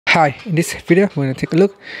Hi, in this video we're going to take a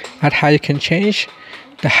look at how you can change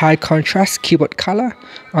the high contrast keyboard color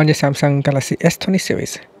on your Samsung Galaxy S20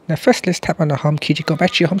 series. Now first, let's tap on the home key to go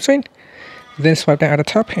back to your home screen. Then swipe down at the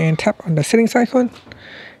top and tap on the settings icon.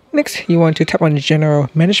 Next, you want to tap on general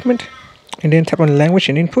management and then tap on language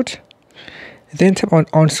and input. Then tap on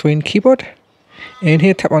on-screen keyboard and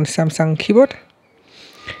here tap on Samsung keyboard.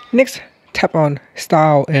 Next, tap on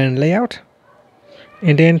style and layout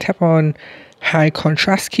and then tap on high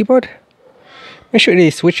contrast keyboard. Make sure it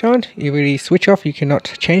is switch on. If it is switch off, you cannot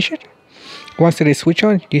change it. Once it is switch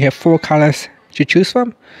on, you have 4 colors to choose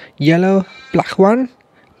from: yellow, black 1,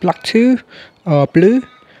 black 2, or blue.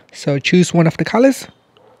 So choose one of the colors.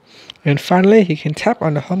 And finally, you can tap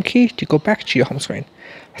on the home key to go back to your home screen.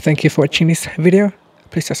 Thank you for watching this video.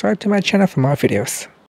 Please subscribe to my channel for more videos.